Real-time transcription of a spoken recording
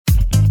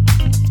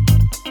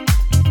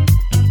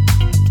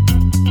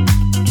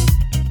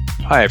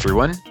Hi,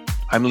 everyone.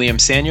 I'm Liam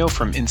Sanyo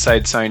from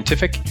Inside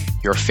Scientific,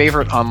 your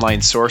favorite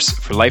online source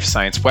for life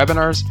science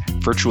webinars,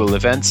 virtual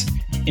events,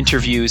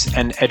 interviews,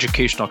 and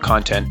educational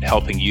content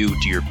helping you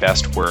do your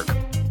best work.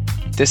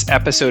 This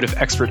episode of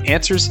Expert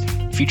Answers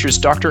features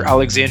Dr.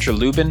 Alexandra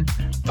Lubin,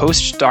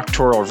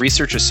 postdoctoral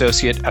research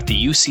associate at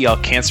the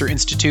UCL Cancer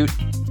Institute,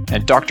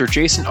 and Dr.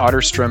 Jason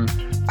Otterstrom,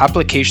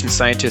 application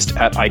scientist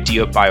at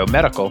IDEA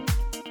Biomedical,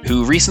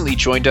 who recently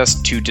joined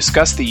us to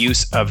discuss the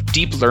use of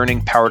deep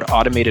learning-powered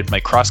automated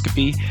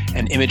microscopy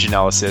and image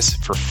analysis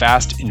for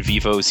fast in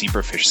vivo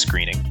zebrafish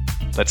screening.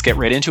 Let's get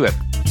right into it.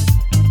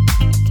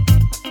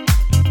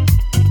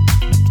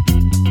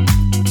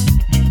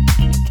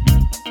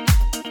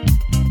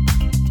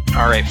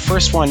 All right,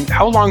 first one,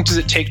 how long does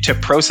it take to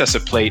process a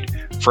plate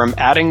from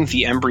adding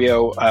the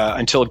embryo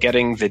until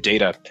getting the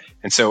data?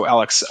 And so,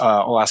 Alex,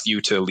 I'll ask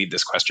you to lead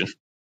this question.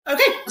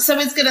 Okay, so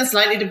it's going to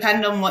slightly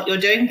depend on what you're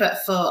doing,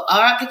 but for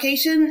our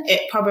application,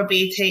 it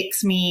probably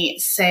takes me,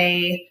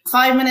 say,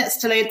 5 minutes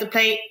to load the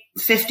plate,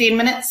 15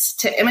 minutes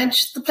to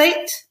image the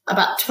plate,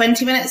 about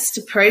 20 minutes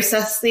to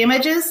process the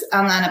images,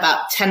 and then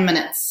about 10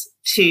 minutes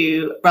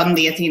to run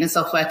the Athena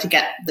software to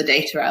get the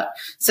data out.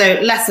 So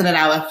less than an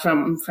hour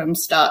from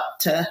start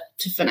to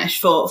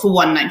finish for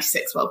one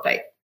 96-well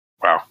plate.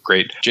 Wow,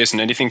 great. Jason,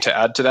 anything to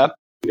add to that?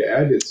 To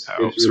add, it's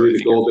really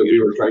the goal that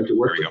we were trying to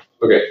work with.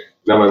 Okay.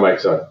 Now my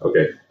mic's on.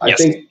 Okay. I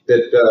think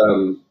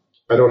that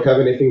I don't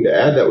have anything to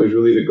add. That was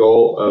really the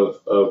goal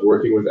of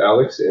working with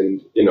Alex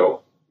and,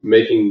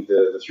 making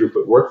the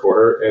throughput work for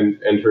her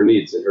and her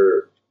needs and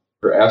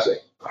her assay.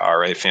 All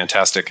right,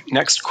 fantastic.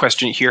 Next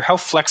question here. How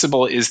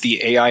flexible is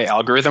the AI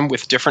algorithm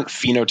with different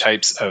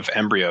phenotypes of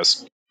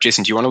embryos?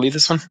 Jason, do you want to lead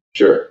this one?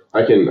 Sure.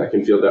 I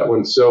can field that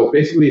one. So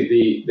basically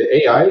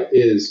the AI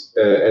is,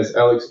 as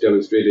Alex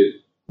demonstrated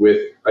with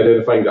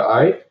identifying the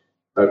eye,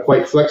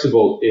 quite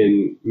flexible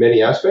in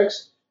many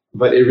aspects,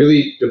 but it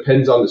really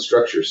depends on the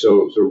structure.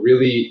 So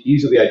really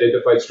easily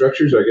identified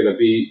structures are going to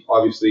be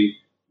obviously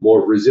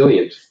more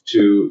resilient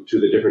to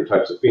the different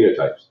types of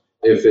phenotypes.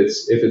 If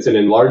it's an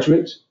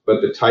enlargement,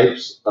 but the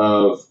types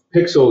of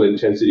pixel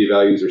intensity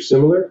values are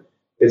similar,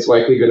 it's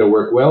likely going to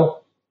work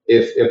well.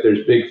 If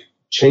there's big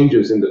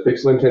changes in the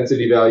pixel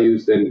intensity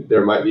values, then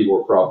there might be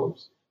more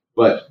problems.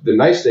 But the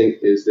nice thing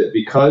is that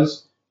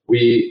because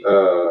we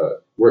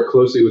work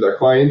closely with our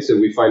clients and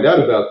we find out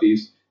about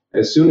these,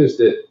 as soon as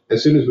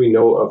we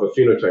know of a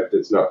phenotype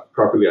that's not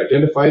properly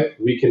identified,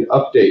 we can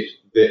update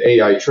the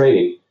AI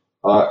training,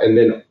 and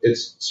then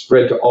it's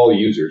spread to all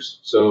users.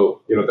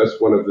 So, that's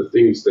one of the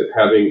things that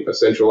having a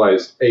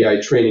centralized AI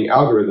training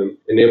algorithm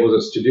enables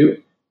us to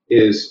do,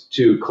 is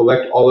to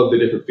collect all of the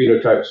different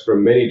phenotypes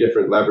from many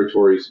different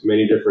laboratories,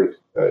 many different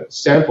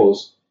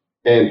samples,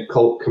 and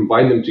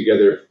combine them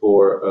together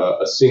for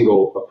a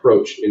single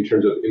approach in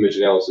terms of image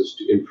analysis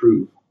to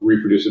improve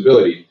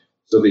reproducibility.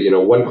 So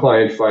that, one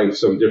client finds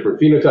some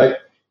different phenotype,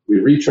 we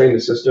retrain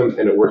the system,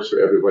 and it works for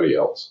everybody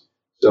else.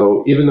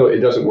 So even though it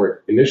doesn't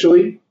work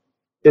initially,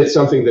 it's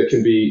something that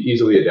can be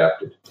easily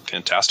adapted.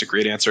 Fantastic.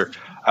 Great answer.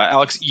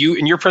 Alex,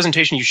 in your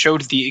presentation, you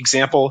showed the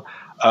example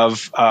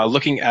of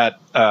looking at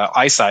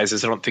eye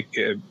sizes. I don't think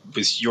it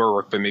was your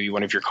work, but maybe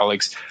one of your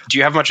colleagues. Do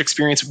you have much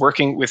experience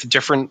working with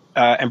different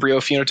embryo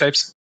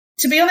phenotypes?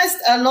 To be honest,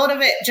 a lot of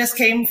it just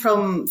came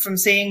from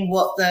seeing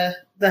what the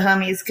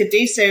Hermes could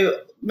do. So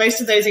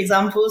most of those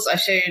examples I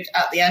showed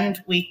at the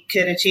end, we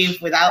could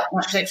achieve without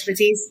much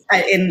expertise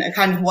in a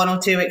kind of one or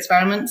two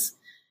experiments.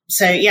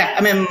 So yeah,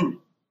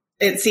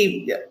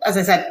 as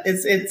I said,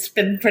 it's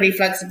been pretty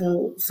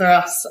flexible for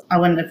us. I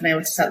wouldn't have been able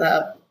to set that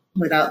up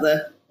without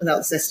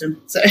the system.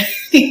 So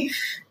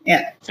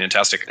yeah.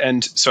 Fantastic.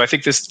 And so I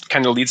think this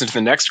kind of leads into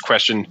the next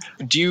question.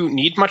 Do you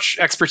need much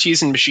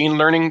expertise in machine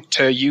learning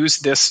to use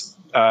this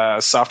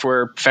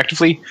software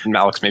effectively? And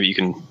Alex, maybe you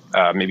can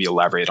maybe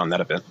elaborate on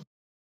that a bit.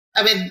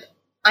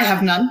 I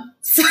have none.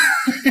 So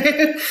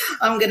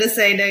I'm going to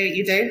say no,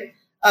 you don't.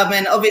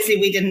 And obviously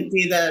we didn't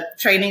do the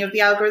training of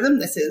the algorithm.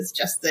 This is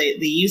just the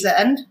user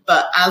end.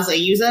 But as a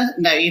user,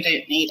 no, you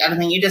don't need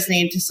anything. You just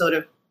need to sort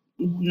of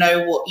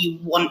know what you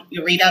want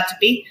your readout to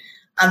be,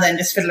 and then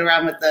just fiddle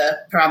around with the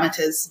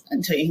parameters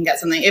until you can get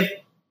something.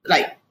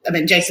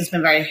 Jason's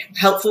been very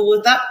helpful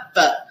with that.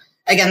 But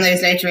again,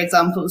 those later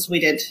examples we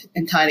did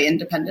entirely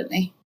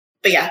independently.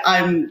 But yeah,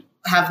 I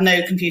have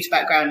no computer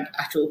background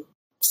at all.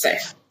 So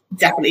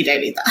definitely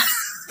don't need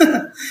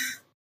that.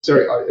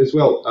 Sorry, as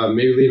well,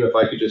 maybe Liam, if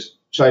I could just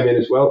chime in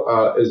as well.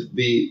 As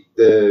the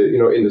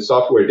in the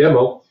software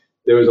demo,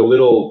 there was a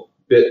little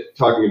bit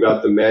talking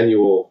about the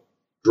manual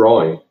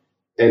drawing.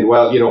 And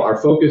while,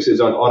 our focus is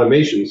on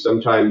automation,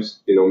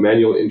 sometimes,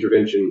 manual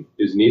intervention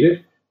is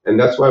needed. And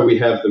that's why we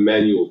have the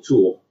manual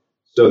tool,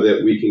 so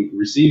that we can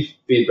receive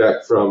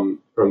feedback from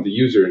the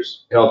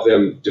users, help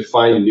them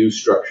define new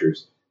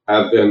structures,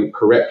 have them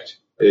correct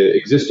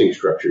existing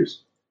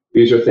structures.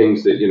 These are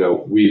things that,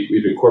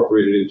 we've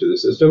incorporated into the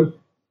system,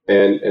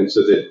 and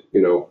so that,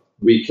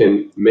 we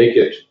can make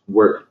it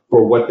work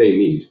for what they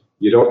need.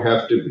 You don't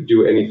have to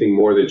do anything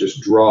more than just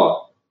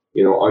draw,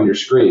 on your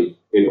screen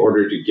in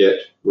order to get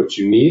what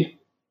you need.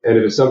 And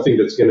if it's something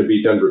that's going to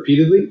be done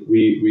repeatedly,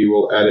 we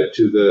will add it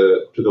to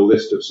the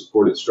list of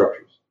supported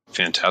structures.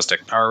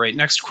 Fantastic. All right,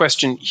 next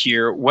question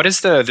here. What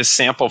is the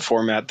sample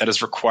format that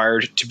is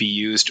required to be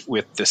used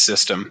with the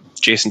system?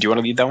 Jason, do you want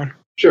to lead that one?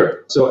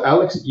 Sure. So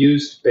Alex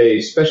used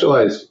a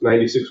specialized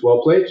 96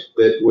 well plate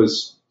that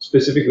was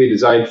specifically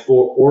designed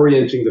for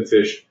orienting the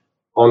fish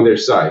on their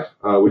side,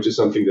 which is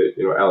something that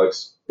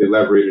Alex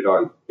elaborated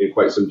on in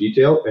quite some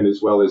detail, and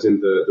as well as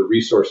in the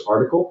resource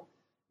article.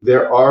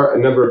 There are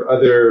a number of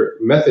other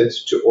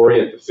methods to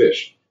orient the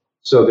fish.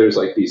 So there's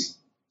like these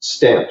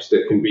stamps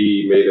that can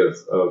be made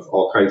of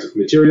all kinds of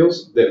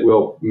materials that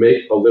will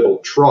make a little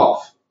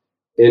trough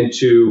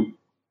into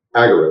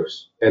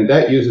agarose. And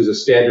that uses a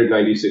standard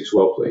 96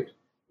 well plate.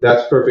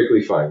 That's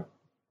perfectly fine.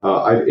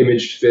 I've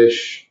imaged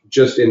fish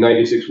just in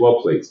 96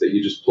 well plates that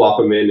you just plop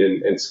them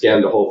in and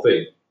scan the whole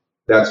thing.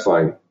 That's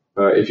fine.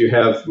 If you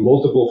have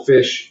multiple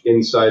fish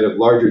inside of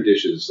larger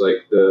dishes,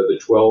 like the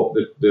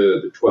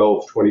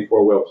 12,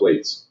 24 well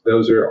plates,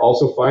 those are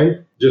also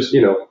fine. Just,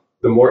 the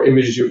more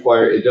images you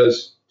acquire, it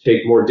does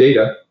take more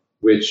data,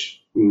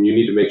 which you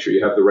need to make sure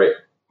you have the right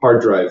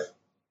hard drive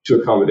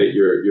to accommodate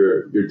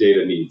your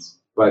data needs.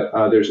 But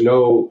there's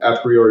no a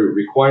priori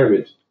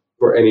requirement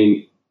for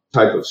any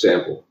type of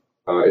sample.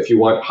 If you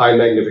want high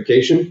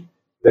magnification,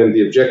 then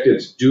the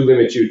objectives do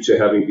limit you to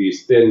having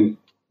these thin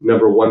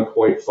number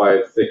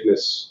 1.5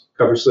 thickness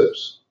cover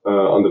slips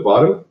on the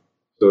bottom.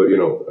 So,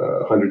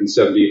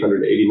 170,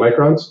 180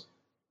 microns.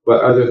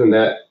 But other than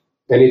that,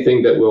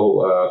 anything that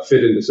will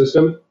fit in the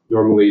system,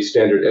 normally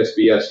standard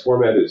SBS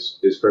format is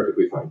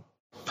perfectly fine.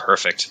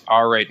 Perfect.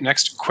 All right.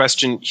 Next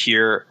question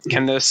here.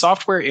 Can the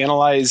software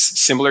analyze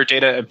similar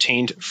data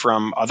obtained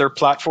from other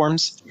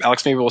platforms?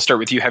 Alex, maybe we'll start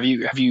with you. Have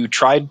you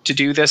tried to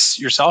do this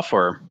yourself,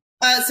 or?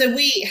 So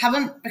we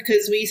haven't,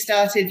 because we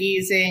started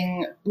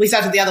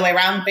the other way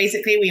around.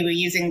 Basically, we were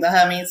using the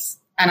Hermes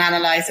and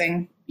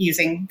analyzing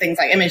using things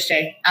like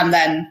ImageJ, and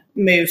then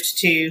moved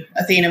to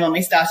Athena when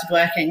we started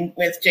working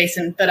with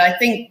Jason. But I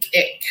think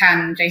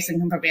Jason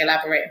can probably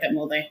elaborate a bit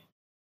more though.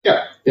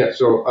 Yeah.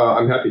 So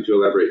I'm happy to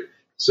elaborate.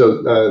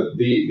 So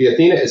the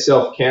Athena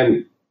itself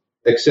can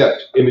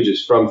accept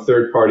images from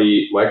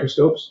third-party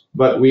microscopes,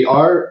 but we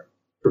are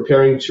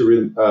preparing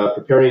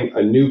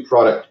a new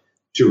product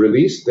to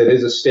release that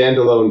is a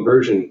standalone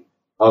version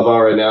of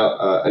our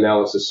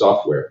analysis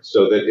software,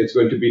 so that it's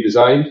going to be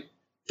designed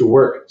to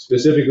work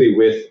specifically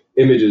with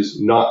images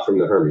not from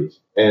the Hermes.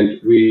 And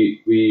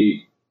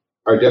we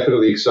are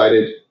definitely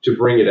excited to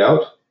bring it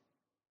out.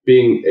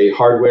 Being a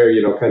hardware,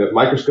 kind of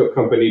microscope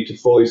company to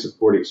fully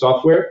supporting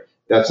software,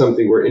 that's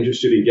something we're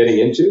interested in getting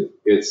into.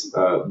 It's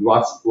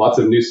lots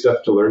of new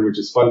stuff to learn, which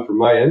is fun from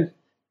my end.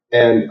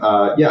 And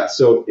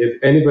so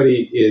if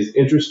anybody is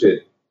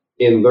interested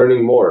in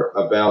learning more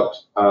about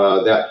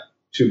that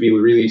to be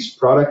released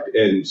product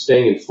and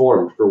staying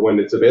informed for when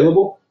it's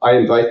available, I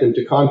invite them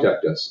to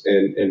contact us,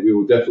 and we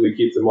will definitely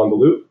keep them on the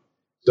loop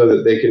so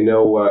that they can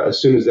know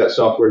as soon as that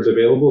software is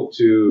available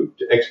to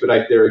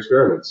expedite their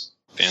experiments.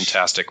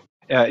 Fantastic.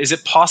 Is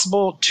it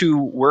possible to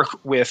work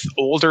with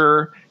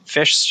older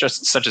fish,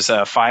 such as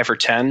a 5 or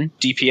 10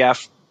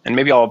 DPF? And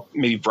maybe I'll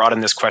broaden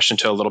this question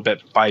to a little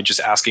bit by just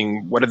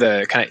asking, what are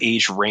the kind of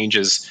age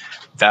ranges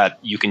that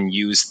you can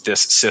use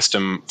this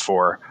system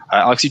for?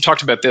 Alex, you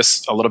talked about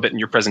this a little bit in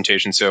your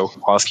presentation, so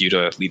I'll ask you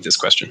to lead this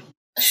question.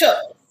 Sure.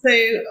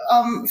 So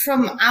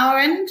from our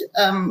end,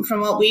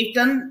 from what we've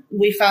done,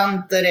 we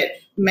found that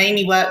it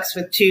mainly works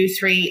with 2,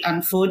 3,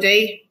 and 4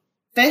 day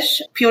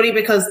fish, purely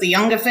because the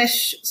younger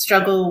fish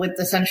struggle with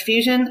the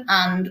centrifusion.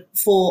 And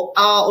for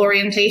our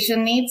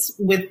orientation needs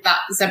with that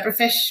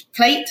zebrafish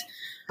plate,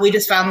 we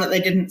just found that they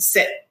didn't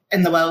sit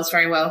in the wells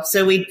very well.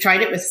 So we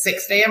tried it with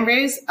 6-day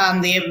embryos,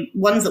 and the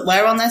ones that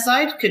were on their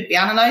side could be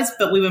analyzed,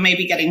 but we were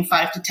maybe getting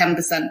 5 to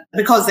 10%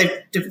 because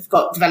they've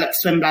got developed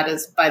swim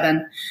bladders by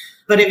then.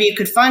 But if you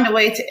could find a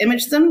way to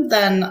image them,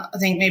 then I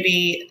think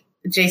maybe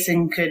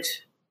Jason could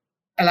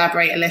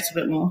elaborate a little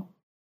bit more.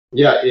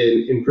 Yeah,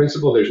 in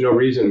principle, there's no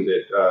reason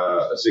that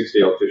a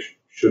 6-day fish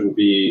shouldn't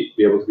be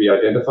able to be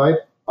identified.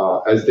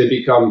 As they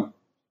become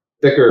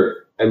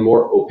thicker and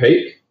more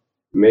opaque,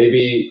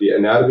 maybe the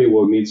anatomy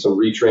will need some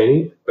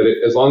retraining, but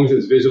as long as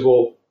it's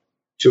visible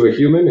to a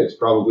human, it's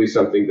probably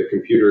something the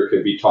computer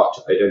can be taught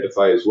to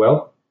identify as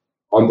well.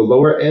 On the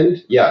lower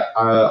end,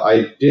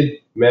 I did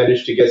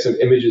manage to get some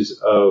images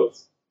of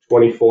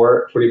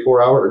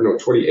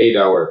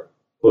 28-hour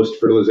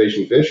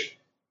post-fertilization fish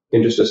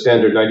in just a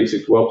standard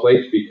 96 well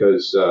plate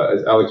because,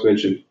 as Alex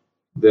mentioned,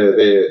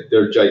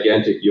 their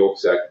gigantic yolk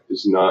sac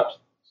does not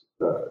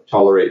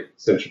tolerate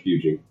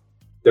centrifuging.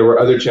 There were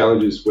other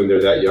challenges when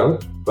they're that young,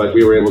 but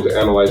we were able to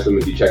analyze them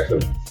and detect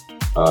them,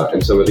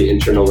 and some of the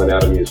internal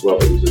anatomy as well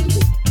that was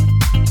visible.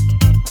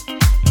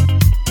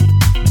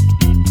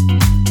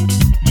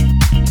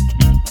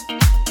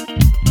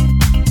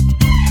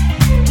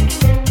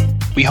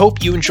 We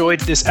hope you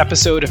enjoyed this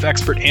episode of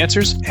Expert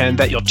Answers and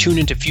that you'll tune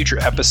into future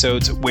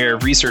episodes where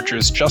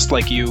researchers just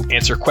like you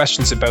answer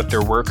questions about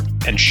their work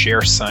and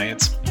share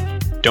science.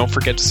 Don't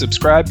forget to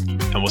subscribe,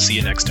 and we'll see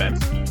you next time.